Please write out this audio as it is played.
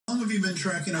have you been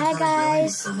tracking? Hi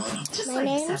guys, my like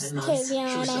name's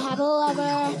Tavion. I have a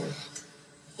lover.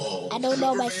 I don't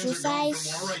know my shoe size.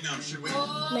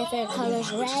 My favorite color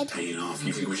is red.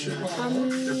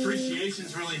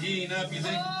 Depreciation's really heating up, you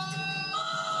think?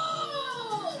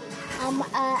 I'm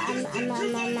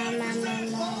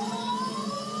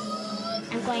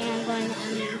going.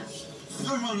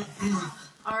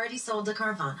 Already sold to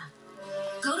Carvana.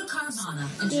 Go to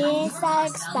Carvana and Games that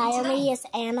inspire me is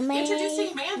anime,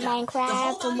 Introducing Mando,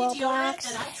 Minecraft, the and whole body deodorant Roblox.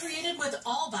 that I created with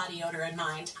all body odor in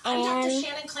mind. And I'm Dr.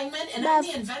 Shannon Klingman, and I'm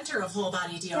the inventor of whole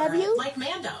body deodorant, like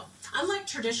Mando. Unlike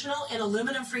traditional and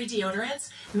aluminum-free deodorants,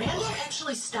 Mando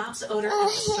actually stops odor at the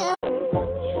source.